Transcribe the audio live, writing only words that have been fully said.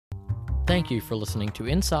Thank you for listening to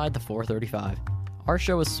Inside the 435. Our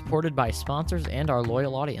show is supported by sponsors and our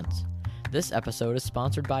loyal audience. This episode is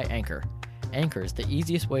sponsored by Anchor. Anchor is the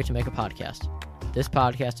easiest way to make a podcast. This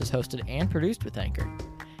podcast is hosted and produced with Anchor.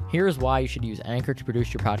 Here is why you should use Anchor to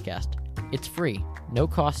produce your podcast. It's free, no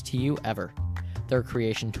cost to you ever. There are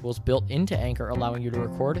creation tools built into Anchor allowing you to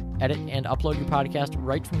record, edit, and upload your podcast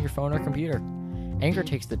right from your phone or computer. Anchor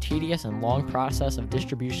takes the tedious and long process of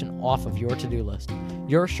distribution off of your to-do list.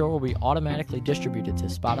 Your show will be automatically distributed to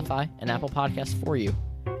Spotify and Apple Podcasts for you.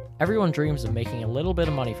 Everyone dreams of making a little bit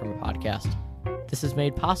of money from a podcast. This is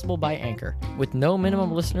made possible by Anchor. With no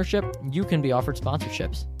minimum listenership, you can be offered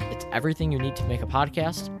sponsorships. It's everything you need to make a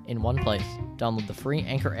podcast in one place. Download the free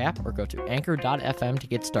Anchor app or go to anchor.fm to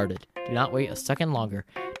get started. Do not wait a second longer.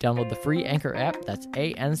 Download the free Anchor app, that's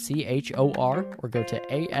ANCHOR, or go to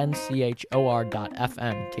ANCHOR.fm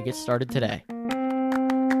to get started today.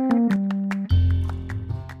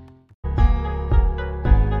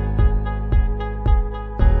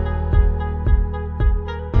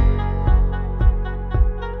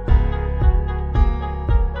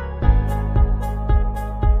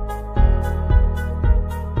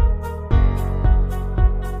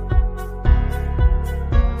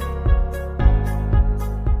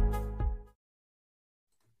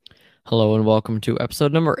 Hello and welcome to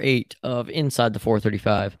episode number 8 of Inside the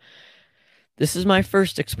 435. This is my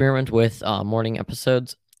first experiment with morning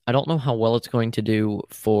episodes. I don't know how well it's going to do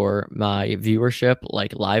for my viewership,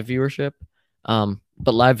 like live viewership,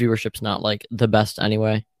 but live viewership's not like the best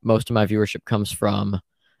anyway. Most of my viewership comes from,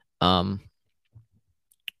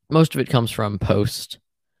 post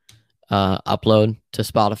upload to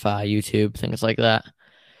Spotify, YouTube, things like that.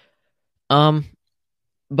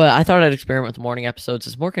 But I thought I'd experiment with morning episodes.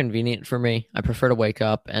 It's more convenient for me. I prefer to wake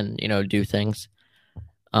up and, do things.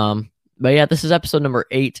 But yeah, this is episode number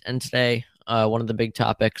 8. And today, one of the big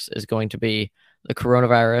topics is going to be the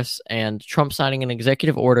coronavirus and Trump signing an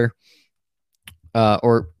executive order,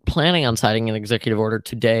 or planning on signing an executive order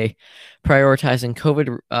today, prioritizing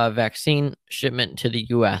COVID vaccine shipment to the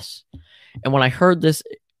U.S. And when I heard this,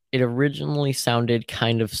 it originally sounded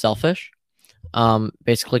kind of selfish.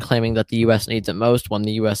 Basically claiming that the U.S. needs it most when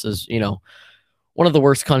the U.S. is, one of the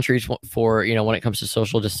worst countries for, when it comes to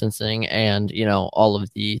social distancing and, all of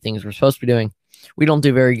the things we're supposed to be doing. We don't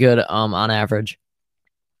do very good on average.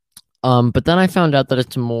 But then I found out that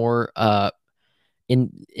it's more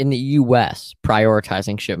in the U.S.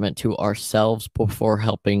 prioritizing shipment to ourselves before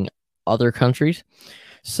helping other countries.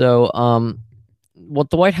 So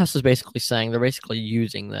what the White House is basically saying, they're basically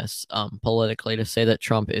using this politically to say that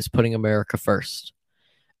Trump is putting America first.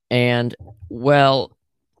 And, well,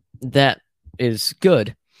 that is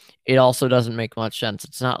good. It also doesn't make much sense.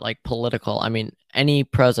 It's not like political. I mean, any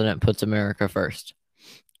president puts America first.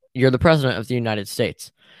 You're the president of the United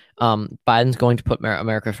States. Biden's going to put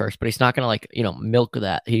America first, but he's not going to, milk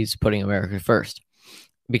that he's putting America first,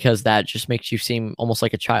 because that just makes you seem almost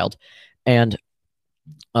like a child. And,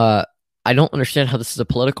 I don't understand how this is a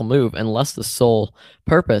political move unless the sole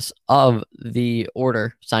purpose of the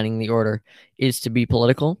order, signing the order, is to be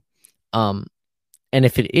political. And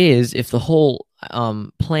if it is, if the whole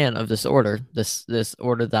plan of this order, this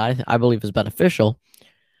order that I believe is beneficial,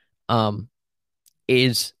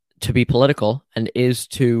 is to be political and is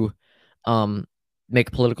to make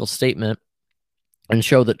a political statement and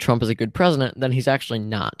show that Trump is a good president, then he's actually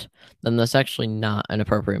not. Then that's actually not an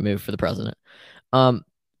appropriate move for the president.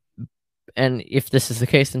 And if this is the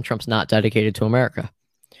case, then Trump's not dedicated to America.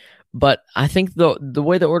 But I think the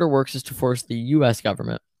way the order works is to force the U.S.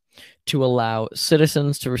 government to allow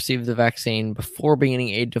citizens to receive the vaccine before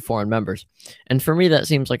beginning aid to foreign members. And for me, that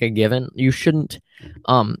seems like a given. You shouldn't,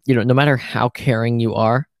 no matter how caring you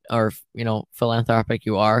are or, philanthropic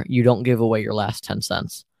you are, you don't give away your last 10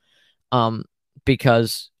 cents.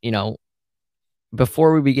 Because,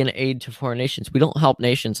 before we begin aid to foreign nations, we don't help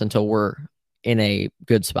nations until we're in a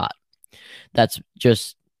good spot. That's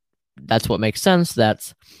what makes sense.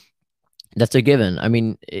 That's a given. I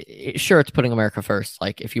mean, sure, it's putting America first,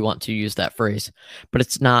 like if you want to use that phrase, but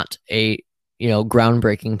it's not a,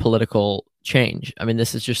 groundbreaking political change. I mean,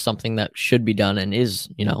 this is just something that should be done and is,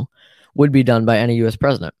 would be done by any U.S.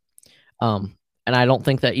 president. And I don't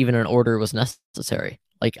think that even an order was necessary.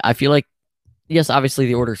 Like, I feel like, yes, obviously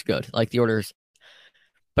the order's good. Like the order's,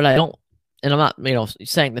 but I don't, and I'm not,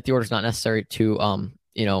 saying that the order's not necessary to,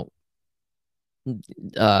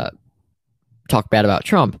 talk bad about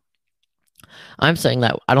Trump. I'm saying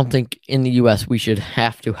that I don't think in the U.S. we should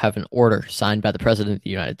have to have an order signed by the President of the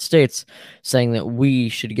United States saying that we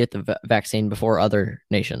should get the vaccine before other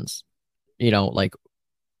nations. We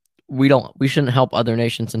shouldn't help other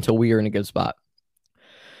nations until we are in a good spot.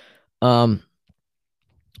 Um,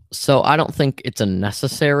 so I don't think it's a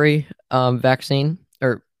necessary vaccine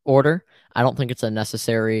or order. I don't think it's a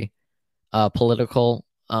necessary political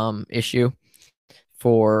issue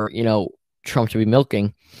for Trump to be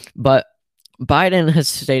milking. But Biden has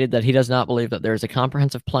stated that he does not believe that there is a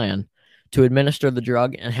comprehensive plan to administer the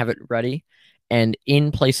drug and have it ready and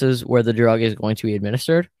in places where the drug is going to be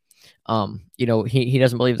administered. He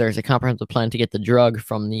doesn't believe there's a comprehensive plan to get the drug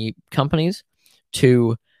from the companies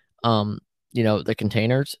to, the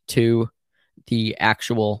containers to the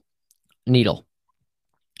actual needle.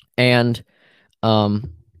 And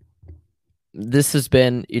this has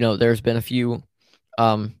been, there's been a few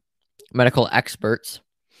medical experts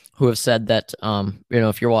who have said that,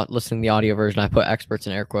 if you're listening to the audio version, I put experts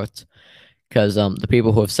in air quotes because the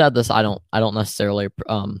people who have said this, I don't necessarily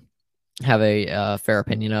have a fair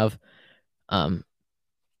opinion of.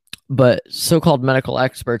 But so-called medical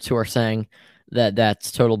experts who are saying that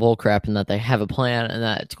that's total bullcrap and that they have a plan and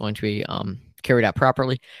that it's going to be carried out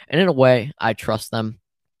properly. And in a way, I trust them.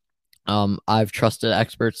 I've trusted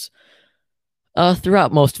experts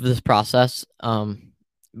throughout most of this process.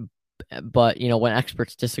 But when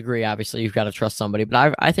experts disagree, obviously you've got to trust somebody.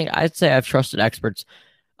 But I'd say I've trusted experts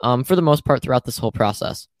for the most part throughout this whole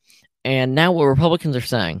process. And now what Republicans are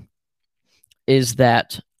saying is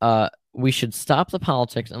that we should stop the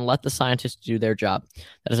politics and let the scientists do their job.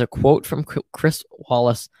 That is a quote from Chris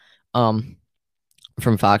Wallace from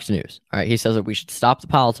Fox News. All right, he says that we should stop the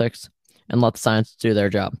politics and let the scientists do their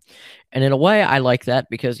job. And in a way, I like that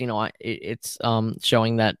because it's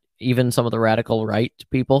showing that even some of the radical right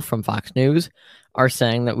people from Fox News are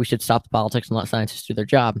saying that we should stop the politics and let scientists do their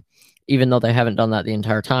job, even though they haven't done that the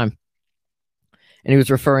entire time. And he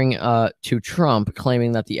was referring to Trump,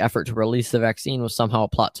 claiming that the effort to release the vaccine was somehow a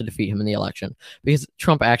plot to defeat him in the election. Because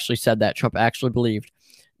Trump actually said that. Trump actually believed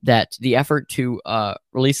that the effort to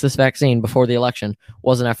release this vaccine before the election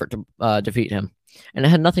was an effort to defeat him. And it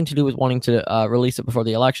had nothing to do with wanting to release it before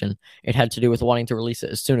the election. It had to do with wanting to release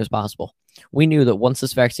it as soon as possible. We knew that once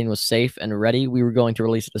this vaccine was safe and ready, we were going to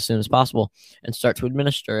release it as soon as possible and start to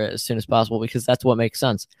administer it as soon as possible because that's what makes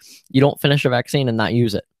sense. You don't finish a vaccine and not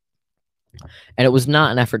use it. And it was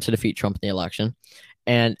not an effort to defeat Trump in the election.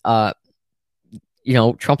 And,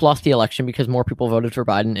 Trump lost the election because more people voted for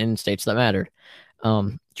Biden in states that mattered.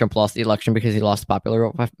 Trump lost the election because he lost the popular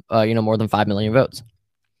vote by, more than 5 million votes.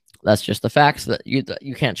 That's just the facts that you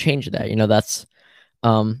can't change that.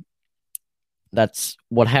 That's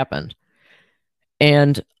what happened.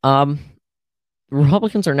 And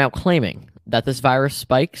Republicans are now claiming that this virus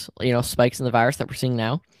spikes in the virus that we're seeing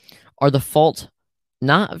now are the fault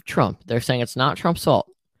not of Trump. They're saying it's not Trump's fault,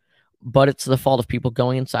 but it's the fault of people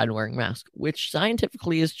going inside and wearing masks, which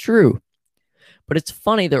scientifically is true. But it's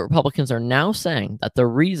funny that Republicans are now saying that the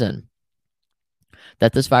reason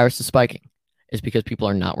that this virus is spiking is because people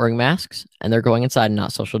are not wearing masks and they're going inside and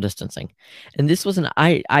not social distancing. And this was an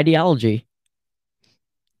ideology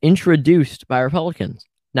introduced by Republicans,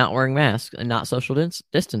 not wearing masks and not social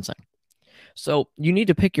distancing. So you need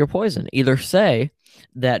to pick your poison. Either say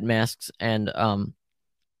that masks and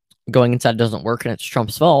going inside doesn't work and it's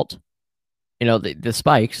Trump's fault, the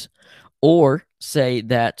spikes, or say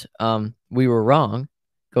that we were wrong,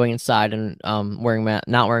 going inside and not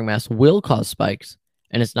wearing masks will cause spikes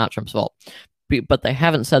and it's not Trump's fault. But they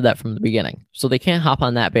haven't said that from the beginning, so they can't hop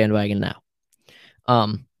on that bandwagon now.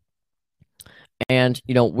 And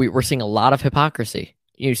we're seeing a lot of hypocrisy.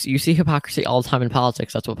 You see hypocrisy all the time in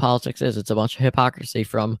politics. That's what politics is. It's a bunch of hypocrisy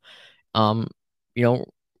from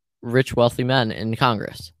rich, wealthy men in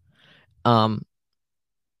Congress. And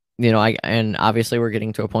obviously we're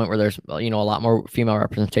getting to a point where there's a lot more female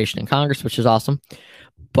representation in Congress, which is awesome.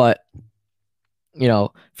 But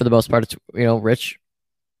for the most part, it's rich,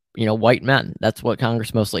 white men. That's what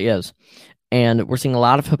Congress mostly is. And we're seeing a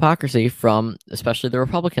lot of hypocrisy from especially the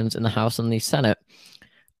Republicans in the House and the Senate.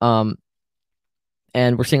 And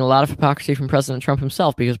we're seeing a lot of hypocrisy from President Trump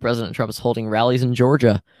himself because President Trump is holding rallies in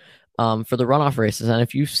Georgia for the runoff races. And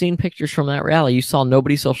if you've seen pictures from that rally, you saw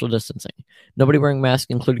nobody social distancing, nobody wearing masks,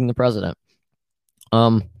 including the president.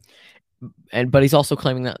 But he's also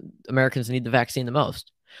claiming that Americans need the vaccine the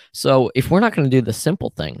most. So if we're not going to do the simple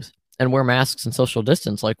things and wear masks and social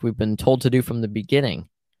distance like we've been told to do from the beginning,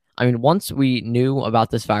 I mean, once we knew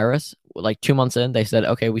about this virus, like 2 months in, they said,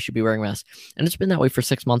 okay, we should be wearing masks. And it's been that way for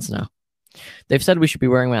 6 months now. They've said we should be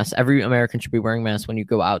wearing masks. Every American should be wearing masks when you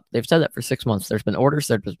go out. They've said that for 6 months. There's been orders.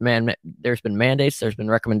 There's been mandates. There's been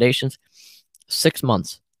recommendations. 6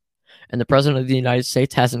 months. And the president of the United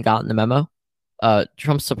States hasn't gotten the memo.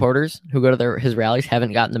 Trump's supporters who go to his rallies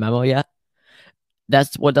haven't gotten the memo yet.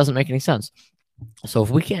 That's what doesn't make any sense. So if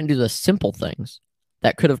we can't do the simple things,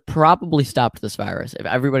 that could have probably stopped this virus if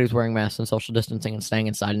everybody's wearing masks and social distancing and staying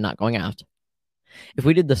inside and not going out. If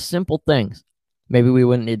we did the simple things, maybe we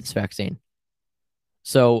wouldn't need this vaccine.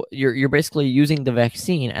 So you're basically using the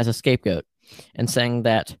vaccine as a scapegoat and saying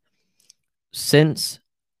that since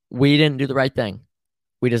we didn't do the right thing,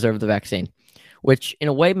 we deserve the vaccine, which in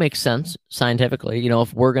a way makes sense scientifically.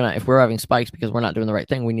 If we're having spikes because we're not doing the right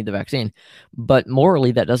thing, we need the vaccine. But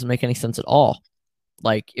morally, that doesn't make any sense at all.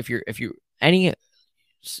 Like if you any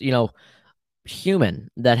human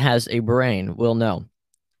that has a brain will know,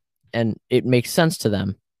 and it makes sense to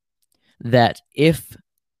them that if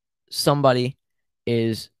somebody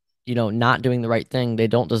is not doing the right thing, they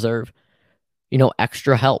don't deserve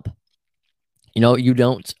extra help. You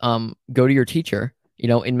don't go to your teacher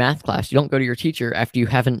in math class. You don't go to your teacher after you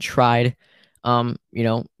haven't tried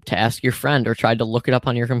to ask your friend or tried to look it up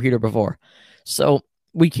on your computer before. So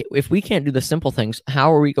if we can't do the simple things,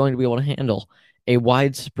 how are we going to be able to handle a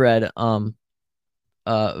widespread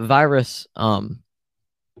virus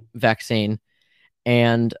vaccine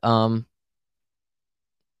and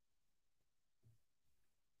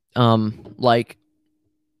like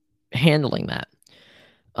handling that?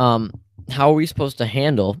 How are we supposed to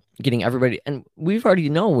handle getting everybody? And we already,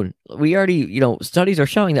 studies are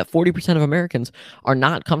showing that 40% of Americans are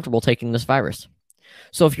not comfortable taking this virus.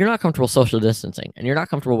 So if you're not comfortable social distancing and you're not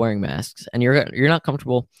comfortable wearing masks and you're not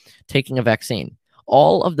comfortable taking a vaccine,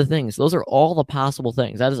 all of the things, those are all the possible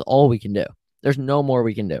things. That is all we can do. There's no more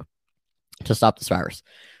we can do to stop this virus.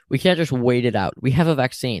 We can't just wait it out. We have a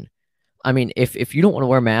vaccine. I mean, if you don't want to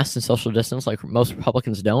wear masks and social distance like most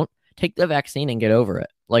Republicans don't, take the vaccine and get over it.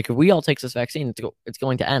 Like if we all take this vaccine, it's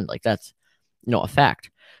going to end. Like that's a fact.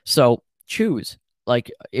 So choose.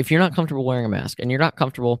 Like if you're not comfortable wearing a mask and you're not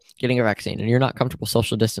comfortable getting a vaccine and you're not comfortable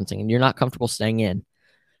social distancing and you're not comfortable staying in,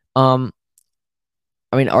 are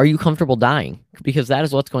you comfortable dying? Because that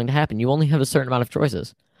is what's going to happen. You only have a certain amount of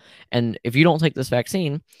choices. And if you don't take this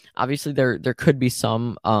vaccine, obviously there could be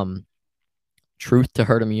some truth to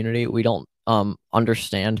herd immunity. We don't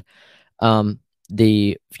understand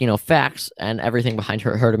the facts and everything behind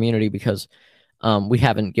herd immunity because we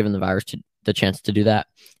haven't given the virus the chance to do that,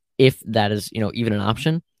 if that is even an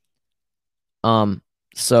option.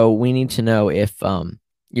 So we need to know if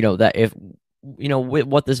that if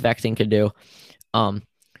what this vaccine could do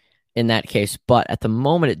in that case. But at the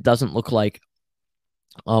moment, it doesn't look like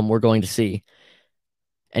we're going to see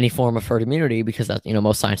any form of herd immunity because that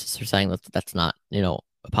most scientists are saying that that's not a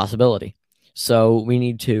possibility. So we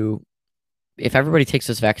need to. If everybody takes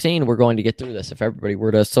this vaccine, we're going to get through this. If everybody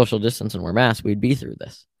were to social distance and wear masks, we'd be through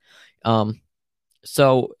this.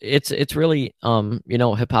 So it's really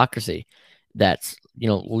hypocrisy that's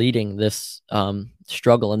leading this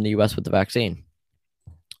struggle in the U.S. with the vaccine.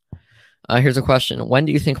 Here's a question: when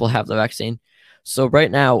do you think we'll have the vaccine? So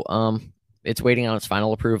right now, it's waiting on its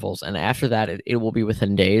final approvals, and after that, it will be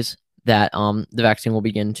within days that the vaccine will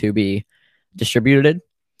begin to be distributed.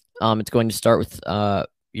 It's going to start with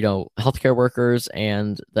healthcare workers,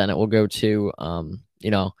 and then it will go to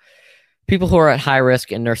people who are at high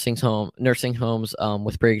risk in nursing homes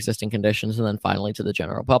with pre-existing conditions, and then finally to the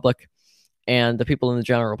general public. And the people in the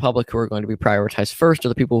general public who are going to be prioritized first are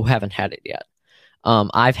the people who haven't had it yet.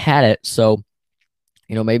 I've had it, so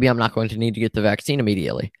maybe I'm not going to need to get the vaccine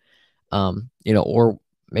immediately. Or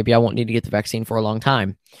maybe I won't need to get the vaccine for a long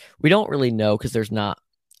time. We don't really know because there's not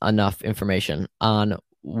enough information on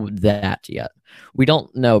that yet. We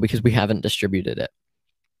don't know because we haven't distributed it.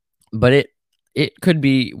 But it could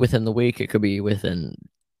be within the week. It could be within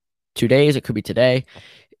 2 days. It could be today.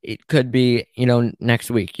 It could be,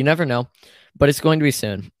 next week. You never know. But it's going to be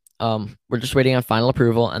soon. We're just waiting on final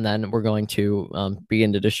approval, and then we're going to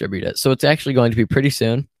begin to distribute it. So it's actually going to be pretty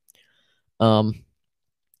soon,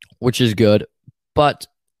 which is good. But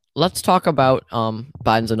let's talk about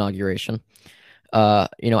Biden's inauguration.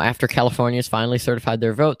 After California's finally certified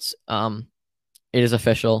their votes, it is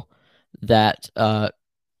official that,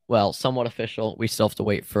 somewhat official. We still have to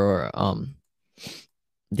wait for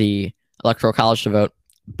the Electoral College to vote,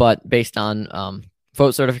 but based on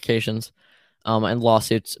vote certifications and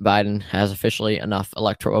lawsuits, Biden has officially enough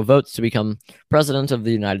electoral votes to become president of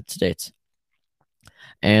the United States.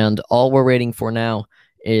 And all we're waiting for now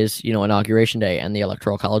is, Inauguration Day and the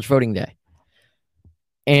Electoral College voting day.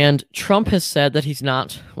 And Trump has said that he's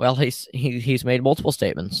not. Well, he's made multiple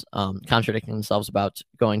statements contradicting themselves about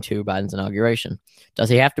going to Biden's inauguration. Does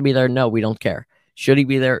he have to be there? No, we don't care. Should he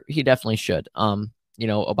be there? He definitely should.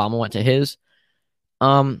 Obama went to his.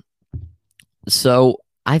 So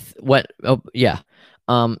I think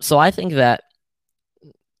that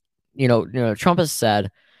Trump has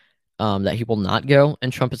said that he will not go,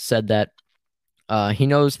 and Trump has said that He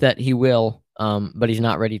knows that he will, but he's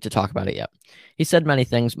not ready to talk about it yet. He said many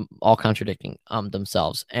things, all contradicting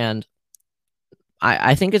themselves, and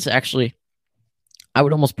I think it's actually I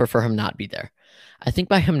would almost prefer him not be there. I think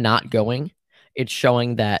by him not going, it's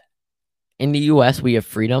showing that in the U.S. we have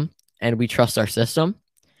freedom and we trust our system.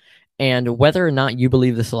 And whether or not you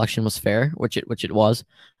believe this election was fair, which it was,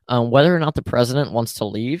 whether or not the president wants to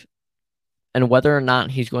leave, and whether or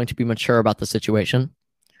not he's going to be mature about the situation,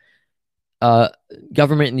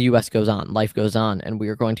 government in the U.S. goes on, life goes on, and we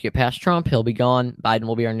are going to get past Trump. He'll be gone. Biden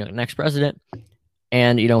will be our next president,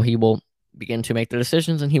 and he will begin to make the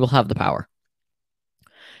decisions, and he will have the power.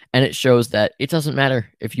 And it shows that it doesn't matter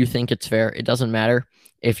if you think it's fair. It doesn't matter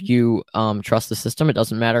if you trust the system. It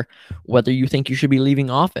doesn't matter whether you think you should be leaving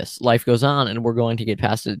office. Life goes on, and we're going to get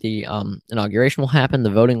past it. The inauguration will happen. The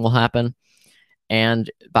voting will happen,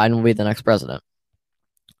 and Biden will be the next president.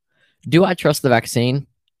 Do I trust the vaccine?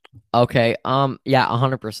 Okay. Yeah,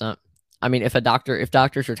 100%. I mean, if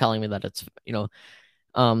doctors are telling me that it's,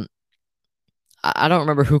 I don't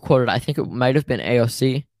remember who quoted. I think it might have been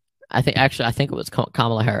AOC. I think it was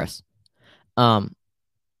Kamala Harris. And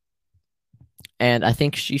I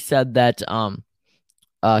think she said that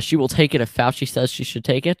she will take it if Fauci says she should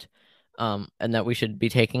take it, and that we should be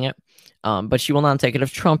taking it. But she will not take it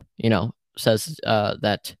if Trump, says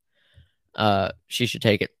that she should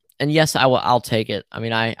take it. And yes, I'll take it. I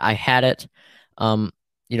mean, I had it. I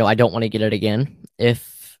don't want to get it again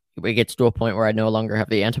if it gets to a point where I no longer have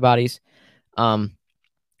the antibodies.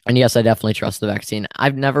 And yes, I definitely trust the vaccine. I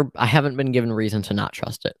haven't been given reason to not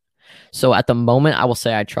trust it. So at the moment, I will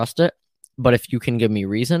say I trust it. But if you can give me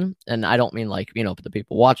reason, and I don't mean the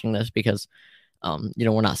people watching this because,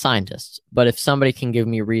 we're not scientists. But if somebody can give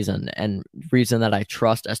me reason that I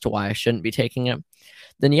trust as to why I shouldn't be taking it,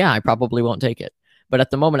 then yeah, I probably won't take it. But at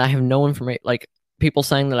the moment, I have no information. Like people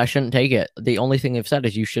saying that I shouldn't take it, the only thing they've said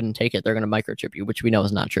is you shouldn't take it. They're going to microchip you, which we know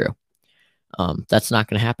is not true. That's not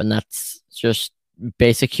going to happen. That's just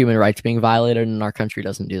basic human rights being violated, and our country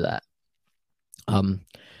doesn't do that.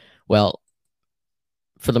 Well,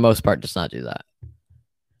 for the most part, does not do that.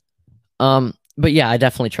 But yeah, I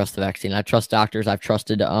definitely trust the vaccine. I trust doctors. I've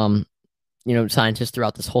trusted, scientists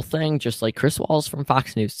throughout this whole thing, just like Chris Wallace from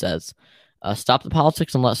Fox News says, stop the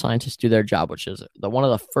politics and let scientists do their job, which is one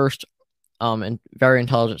of the first and very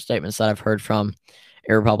intelligent statements that I've heard from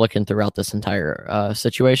a Republican throughout this entire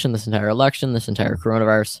situation, this entire election, this entire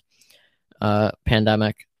coronavirus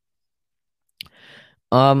pandemic.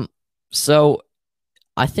 So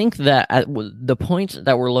I think that at the point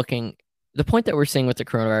that we're seeing with the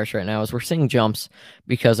coronavirus right now is we're seeing jumps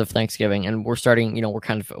because of Thanksgiving, and we're starting, we're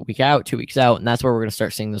kind of a week out, 2 weeks out, and that's where we're going to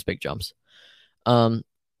start seeing those big jumps.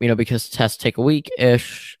 Because tests take a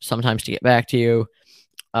week-ish sometimes to get back to you.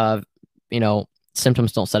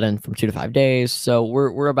 Symptoms don't set in from 2 to 5 days. So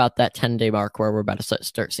we're about that 10-day mark where we're about to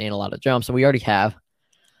start seeing a lot of jumps, and we already have.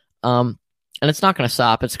 And it's not going to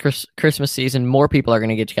stop. It's Christmas season. More people are going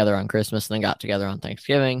to get together on Christmas than got together on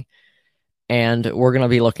Thanksgiving. And we're going to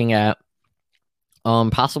be looking at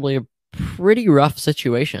possibly a pretty rough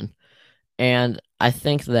situation. And I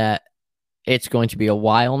think that it's going to be a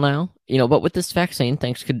while now, but with this vaccine,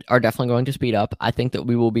 things are definitely going to speed up. I think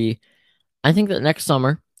that next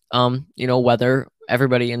summer, whether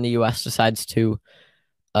everybody in the U.S. decides to,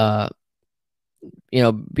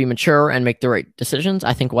 be mature and make the right decisions,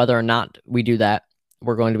 I think whether or not we do that,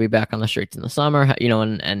 we're going to be back on the streets in the summer,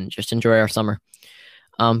 and just enjoy our summer.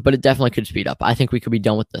 But it definitely could speed up. I think we could be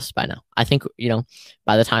done with this by now. I think,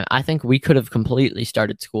 by the time, I think we could have completely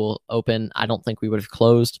started school open. I don't think we would have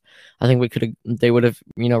closed. I think they would have,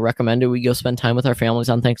 recommended we go spend time with our families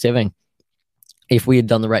on Thanksgiving if we had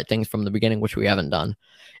done the right things from the beginning, which we haven't done.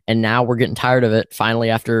 And now we're getting tired of it. Finally,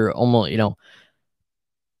 after almost,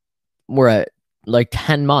 we're at like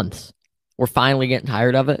 10 months. We're finally getting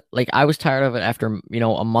tired of it. Like I was tired of it after,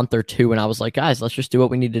 a month or two. And I was like, guys, let's just do what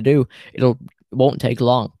we need to do. It won't take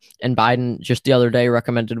long. And Biden just the other day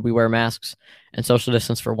recommended we wear masks and social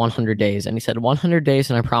distance for 100 days. And he said 100 days.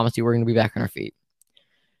 And I promise you, we're going to be back on our feet.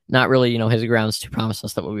 Not really, his grounds to promise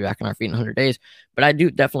us that we'll be back on our feet in 100 days. But I do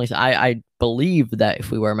definitely, I believe that if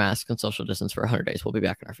we wear masks and social distance for 100 days, we'll be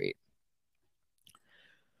back on our feet.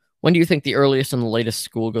 When do you think the earliest and the latest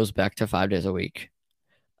school goes back to 5 days a week?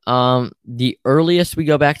 The earliest we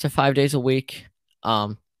go back to 5 days a week,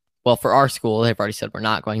 well, for our school, they've already said we're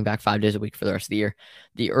not going back 5 days a week for the rest of the year.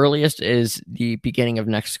 The earliest is the beginning of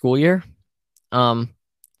next school year. And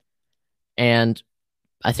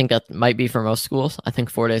I think that might be for most schools. I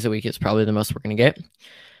think 4 days a week is probably the most we're going to get.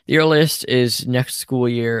 The earliest is next school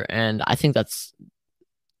year, and I think that's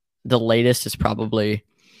the latest is probably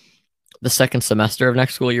the second semester of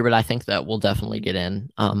next school year, but I think that we'll definitely get in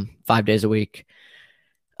 5 days a week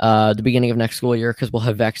the beginning of next school year, because we'll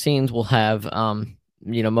have vaccines. We'll have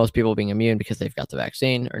most people being immune because they've got the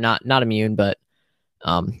vaccine, or not immune, but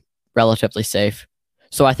relatively safe.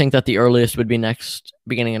 So I think that the earliest would be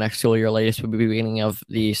beginning of next school year. Latest would be beginning of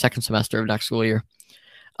the second semester of next school year.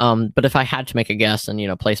 But if I had to make a guess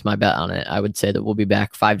and place my bet on it, I would say that we'll be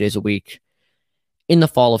back 5 days a week in the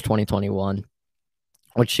fall of 2021,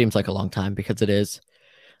 which seems like a long time because it is.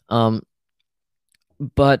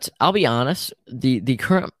 But I'll be honest, the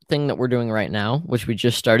current thing that we're doing right now, which we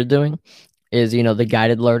just started doing, is the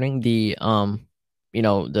guided learning, the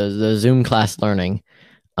Zoom class learning.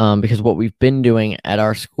 Because what we've been doing at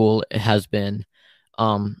our school has been,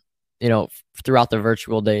 throughout the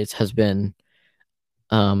virtual days has been,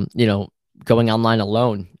 going online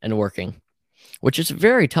alone and working, which is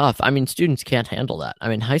very tough. I mean, students can't handle that. I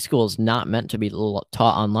mean, high school is not meant to be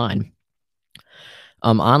taught online.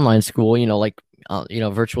 Online school,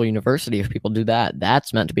 virtual university, if people do that,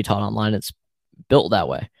 that's meant to be taught online. It's built that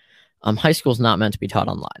way. High school is not meant to be taught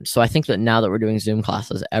online. So I think that now that we're doing Zoom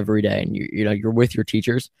classes every day and you're with your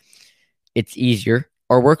teachers, it's easier.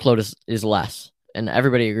 Our workload is less, and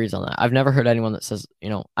everybody agrees on that. I've never heard anyone that says,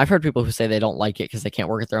 I've heard people who say they don't like it because they can't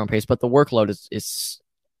work at their own pace, but the workload is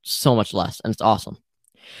so much less, and it's awesome.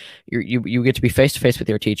 You get to be face to face with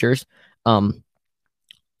your teachers. I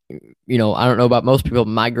don't know about most people,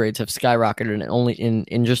 but my grades have skyrocketed, and only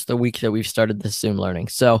in just the week that we've started this Zoom learning.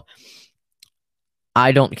 So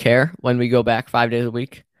I don't care when we go back 5 days a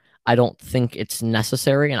week. I don't think it's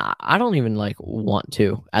necessary, and I don't even want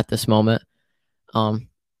to at this moment.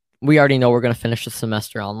 We already know we're going to finish the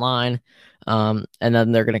semester online, and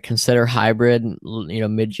then they're going to consider hybrid,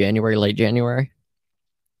 mid-January, late January.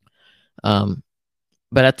 But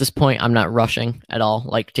at this point, I'm not rushing at all,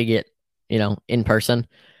 to get in person.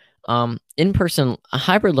 In person,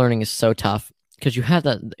 hybrid learning is so tough because you have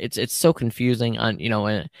that. It's so confusing on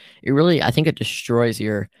and it really, I think it destroys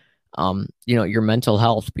your your mental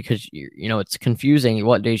health, because it's confusing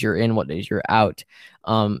what days you're in, what days you're out.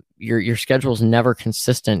 Your schedule's never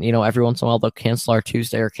consistent. Every once in a while they'll cancel our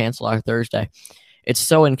Tuesday or cancel our Thursday. It's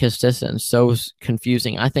so inconsistent, so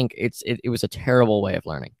confusing. I think it was a terrible way of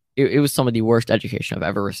learning. It was some of the worst education I've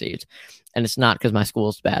ever received, and it's not because my school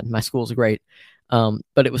is bad. My school is great,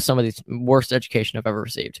 but it was some of the worst education I've ever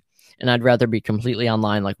received. And I'd rather be completely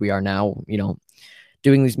online like we are now,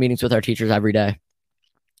 doing these meetings with our teachers every day,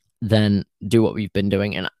 than do what we've been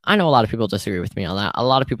doing. And I know a lot of people disagree with me on that. A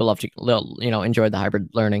lot of people love to, enjoy the hybrid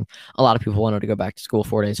learning. A lot of people wanted to go back to school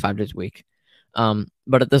 4 days, 5 days a week.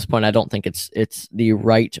 But at this point, I don't think it's the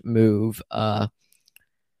right move.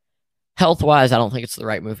 Health-wise, I don't think it's the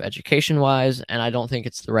right move education-wise, and I don't think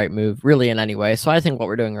it's the right move really in any way. So I think what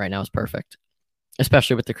we're doing right now is perfect,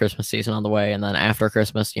 especially with the Christmas season on the way. And then after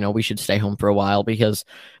Christmas, we should stay home for a while because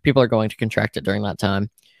people are going to contract it during that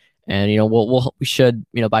time. And, we should,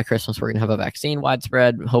 by Christmas, we're going to have a vaccine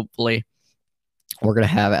widespread. Hopefully, we're going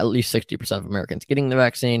to have at least 60% of Americans getting the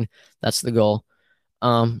vaccine. That's the goal.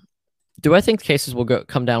 Do I think cases will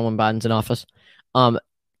come down when Biden's in office?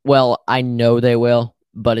 Well, I know they will,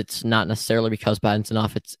 but it's not necessarily because Biden's in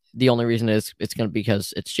office. The only reason is it's going to be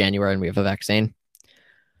because it's January and we have a vaccine.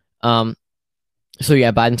 So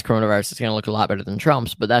yeah, Biden's coronavirus is going to look a lot better than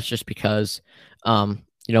Trump's, but that's just because,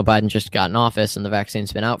 Biden just got in office and the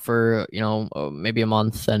vaccine's been out for, maybe a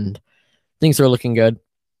month and things are looking good.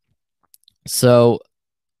 So,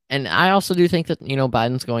 and I also do think that,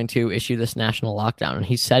 Biden's going to issue this national lockdown, and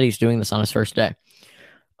he said he's doing this on his first day.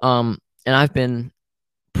 And I've been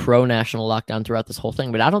pro-national lockdown throughout this whole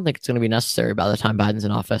thing, but I don't think it's going to be necessary by the time Biden's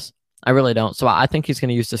in office. I really don't. So I think he's going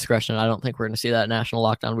to use discretion. I don't think we're going to see that national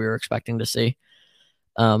lockdown we were expecting to see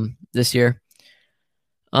this year.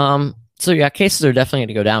 So yeah, cases are definitely going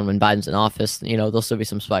to go down when Biden's in office. There'll still be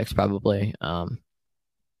some spikes probably.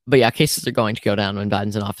 But yeah, cases are going to go down when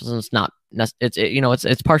Biden's in office, and it's not.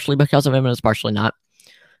 It's partially because of him, and it's partially not.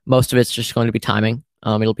 Most of it's just going to be timing.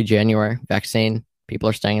 It'll be January, vaccine. People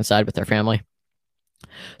are staying inside with their family.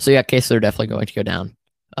 So yeah, cases are definitely going to go down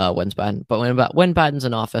when Biden's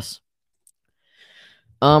in office.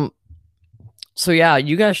 So yeah,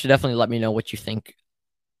 you guys should definitely let me know what you think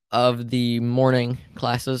of the morning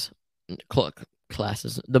classes,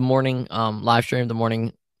 the morning live stream, the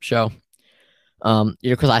morning show.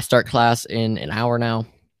 Because I start class in an hour now,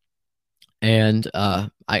 and I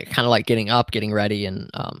kind of like getting up, getting ready, and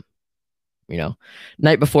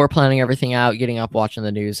night before planning everything out, getting up, watching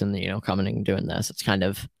the news, and coming and doing this. It's kind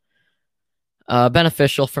of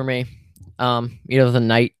beneficial for me. The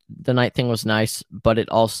night thing was nice, but it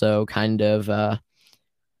also kind of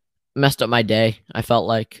messed up my day. I felt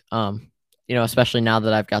like especially now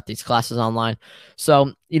that I've got these classes online.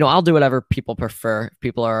 So, I'll do whatever people prefer. If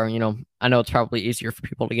people are, I know it's probably easier for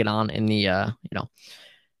people to get on in the,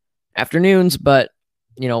 afternoons, but,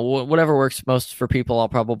 whatever works most for people, I'll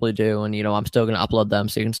probably do. And, I'm still going to upload them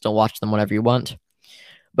so you can still watch them whenever you want.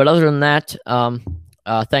 But other than that,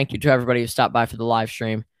 thank you to everybody who stopped by for the live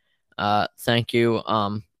stream. Thank you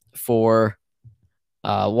for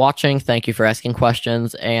watching. Thank you for asking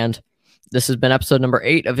questions. And this has been episode number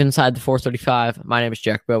 8 of Inside the 435. My name is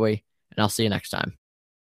Jack Bowie, and I'll see you next time.